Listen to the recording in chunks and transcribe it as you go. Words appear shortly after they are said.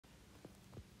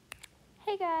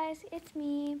Hey guys, it's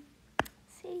me,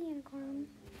 Sadie Unicorn.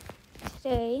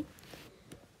 Today,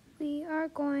 I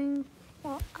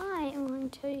am going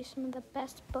to tell you some of the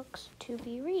best books to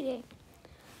be reading.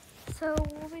 So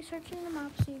we'll be searching them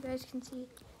up so you guys can see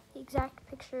the exact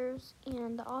pictures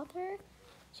and the author,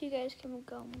 so you guys can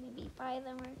go maybe buy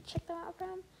them or check them out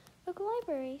from local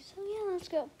library. So yeah, let's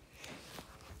go.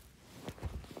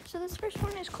 So this first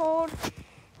one is called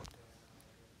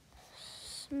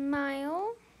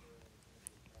Smile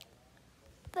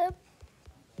the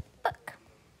Book.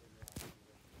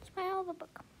 Smile the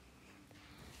Book.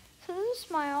 So this is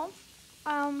Smile.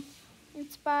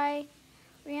 It's by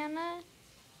Rihanna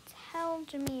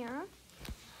Teldemir.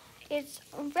 It's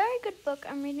a very good book.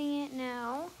 I'm reading it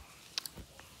now.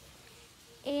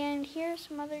 And here's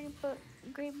some other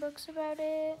great books about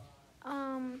it.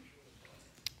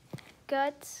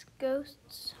 Guts,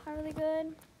 Ghosts are really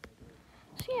good.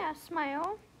 So yeah,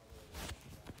 Smile.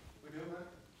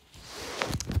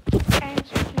 And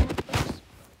some more books.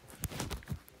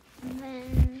 And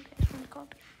then this one's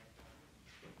called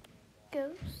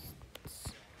Ghosts.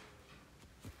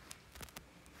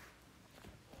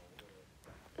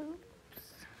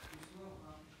 Oops.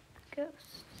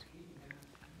 Ghosts.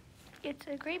 It's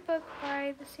a great book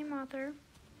by the same author.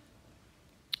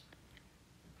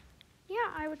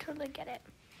 Yeah, I would totally get it.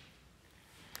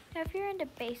 Now, if you're into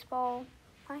baseball,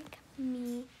 like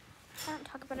me, I don't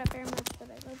talk about it very much, but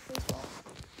I love baseball.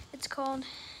 It's called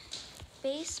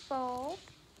Baseball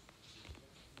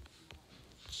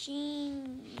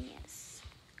Genius.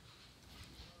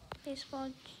 Baseball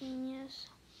Genius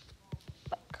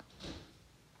book.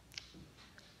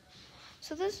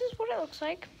 So this is what it looks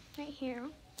like right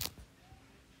here.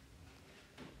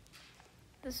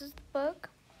 This is the book.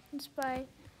 It's by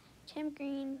Tim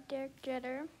Green, Derek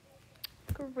Jeter.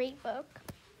 Great book.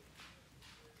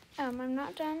 I'm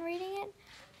not done reading it,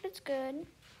 but it's good.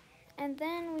 And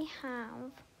then we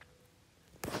have,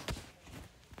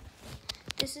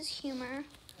 this is Humor.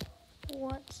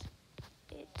 What's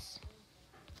its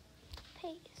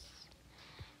pace?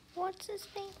 What's his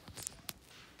face?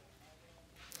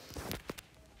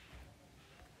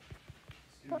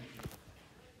 Book.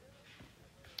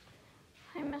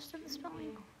 I messed up the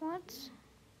spelling. What's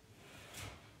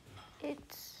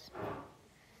its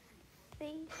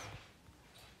face?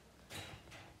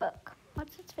 Book.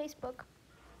 What's its Facebook?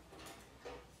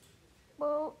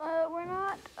 Well, we're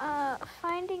not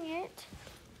finding it,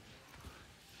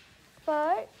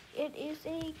 but it is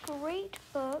a great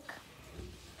book.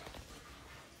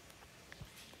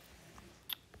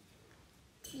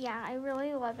 Yeah, I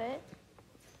really love it.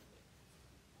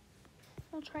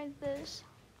 I'll try this.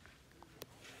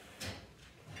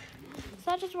 So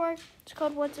that just worked. It's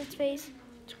called What's Its Face.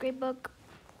 It's a great book.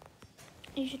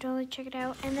 You should totally check it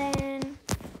out. And then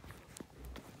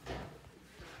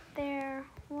there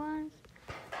was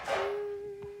an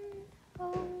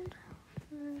old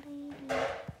lady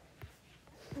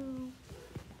who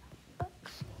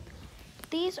books.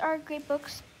 These are great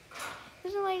books.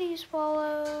 There's a lady who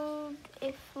swallowed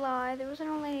a fly. There was an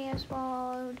old lady who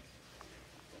swallowed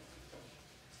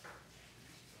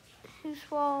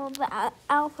the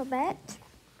alphabet.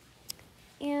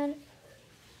 And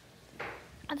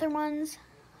other ones,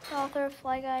 the author of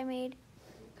Fly Guy made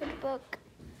a good book.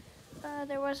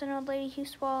 There was an old lady who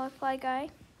swallowed Fly Guy.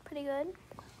 Pretty good.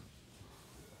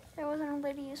 There was an old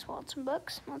lady who swallowed some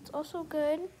books. That's also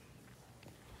good.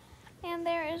 And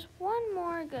there is one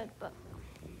more good book.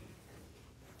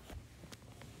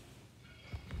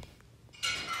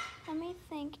 Let me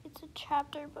think. It's a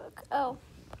chapter book. Oh.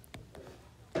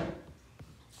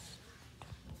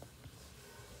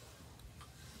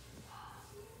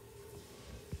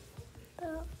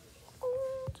 The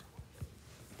old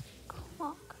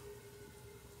clock.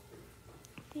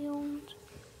 The old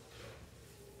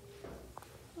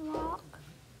clock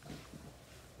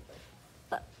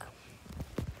book.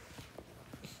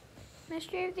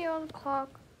 Mystery of the Old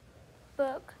Clock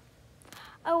book.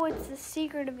 Oh, it's The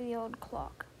Secret of the Old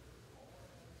Clock.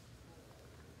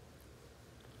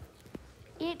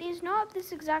 It is not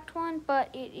this exact one,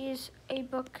 but it is a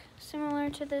book similar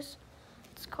to this.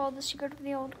 It's called The Secret of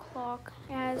the Old Clock.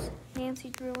 It has Nancy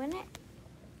Drew in it.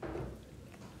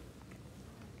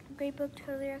 Great book,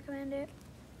 totally recommend it.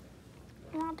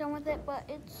 I'm not done with it, but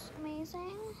it's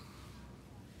amazing.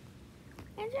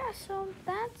 And yeah, so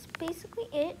that's basically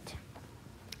it.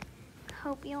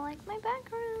 Hope you like my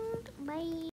background. Bye.